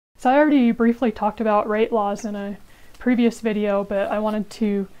So I already briefly talked about rate laws in a previous video, but I wanted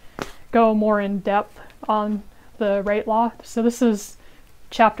to go more in depth on the rate law. So this is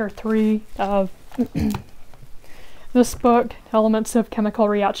chapter 3 of this book, Elements of Chemical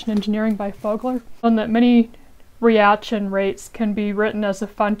Reaction Engineering by Fogler, and that many reaction rates can be written as a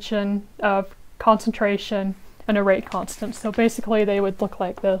function of concentration and a rate constant. So basically they would look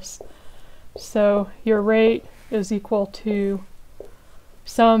like this. So your rate is equal to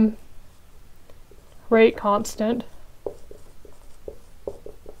some rate constant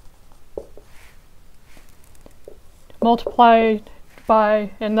multiplied by,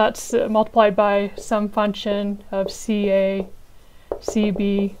 and that's multiplied by some function of CA,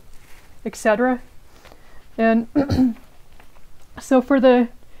 CB, etc. And so for the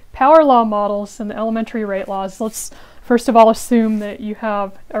power law models and the elementary rate laws, let's first of all assume that you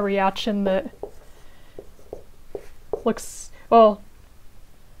have a reaction that looks, well,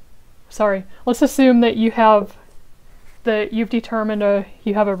 sorry, let's assume that you've determined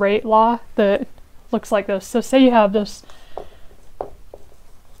you have a rate law that looks like this. So say you have this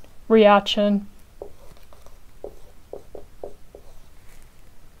reaction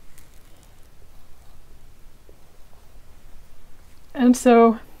and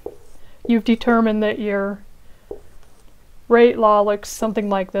so you've determined that your rate law looks something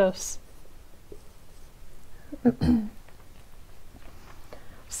like this.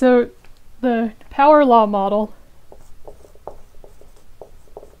 So the power law model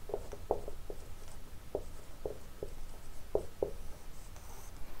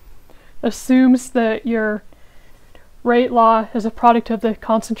assumes that your rate law is a product of the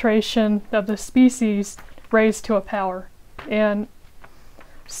concentration of the species raised to a power. And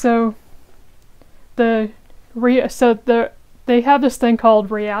so they have this thing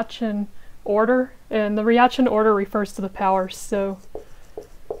called reaction order, and the reaction order refers to the powers. So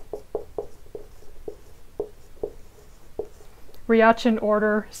reaction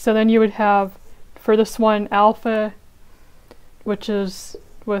order, so then you would have for this one alpha, which is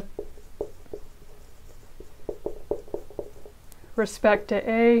with respect to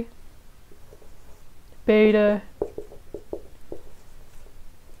A, beta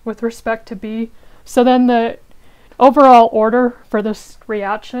with respect to B. So then the overall order for this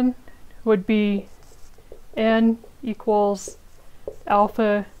reaction would be N equals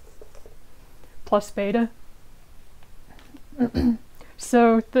alpha plus beta.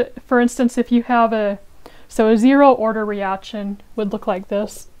 So for instance, if you have a zero order reaction would look like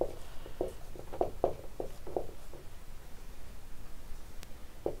this.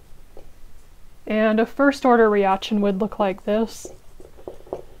 And a first order reaction would look like this.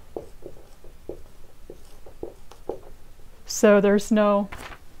 So this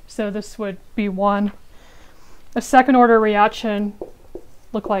would be 1. A second order reaction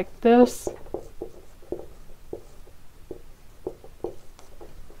look like this.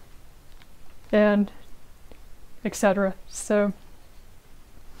 And etc. So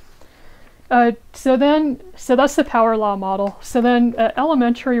that's the power law model. So then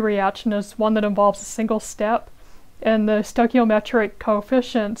elementary reaction is one that involves a single step, and the stoichiometric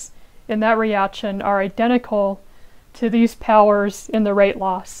coefficients in that reaction are identical to these powers in the rate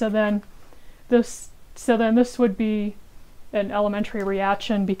law. So then this would be an elementary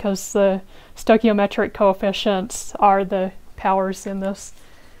reaction because the stoichiometric coefficients are the powers in this.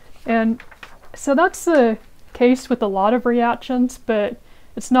 And so that's the case with a lot of reactions, but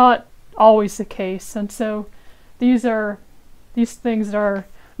it's not always the case. And so these things are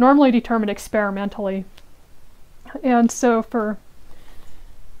normally determined experimentally. And so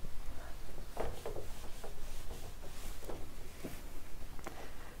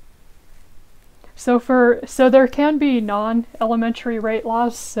so there can be non-elementary rate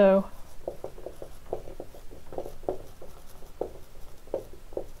laws. So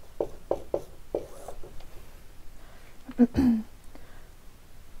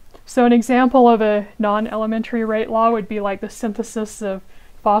so an example of a non-elementary rate law would be like the synthesis of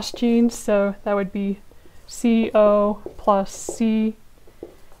phosgenes. So that would be CO plus Cl2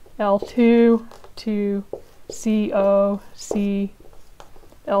 to CO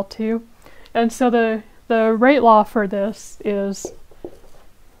Cl2. And so the rate law for this is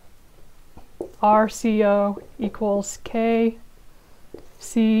RCO equals K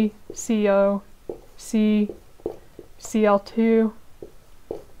C CO C Cl2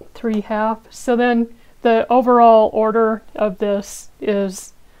 3/2. So then the overall order of this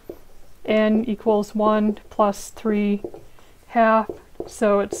is N equals 1 plus 3/2.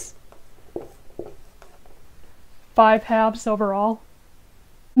 So it's 5/2 overall.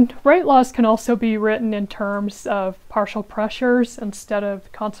 Rate laws can also be written in terms of partial pressures instead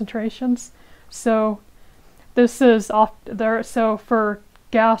of concentrations. So this is there. So for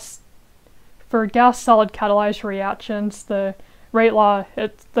gas solid catalyzed reactions, the rate law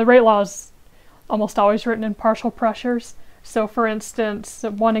is almost always written in partial pressures. So for instance,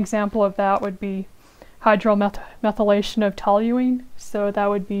 one example of that would be hydromethylation of toluene. So that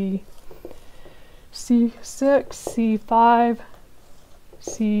would be C6, C5,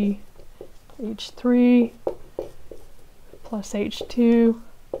 CH3 plus H2,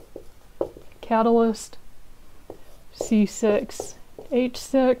 catalyst, C6,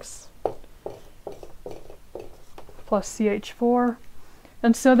 H6 plus CH4.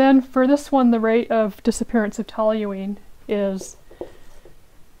 And so then for this one, the rate of disappearance of toluene is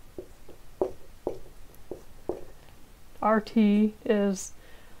RT is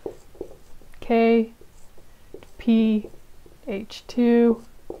K P H2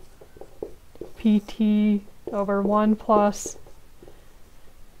 PT over 1 plus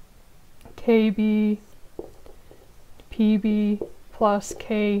KB PB plus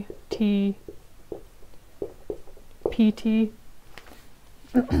KT PT.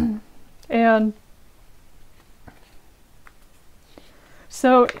 And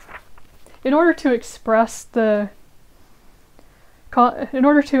so in order to express the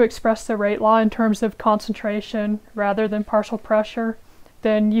rate law in terms of concentration rather than partial pressure,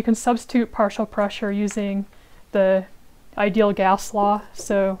 then you can substitute partial pressure using the ideal gas law.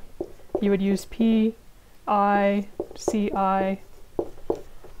 So you would use P, I, C, I,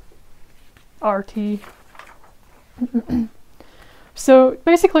 RT. So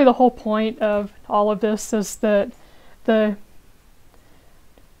basically the whole point of all of this is that the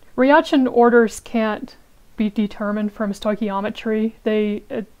reaction orders can't be determined from stoichiometry.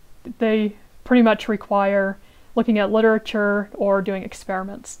 They pretty much require looking at literature or doing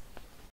experiments.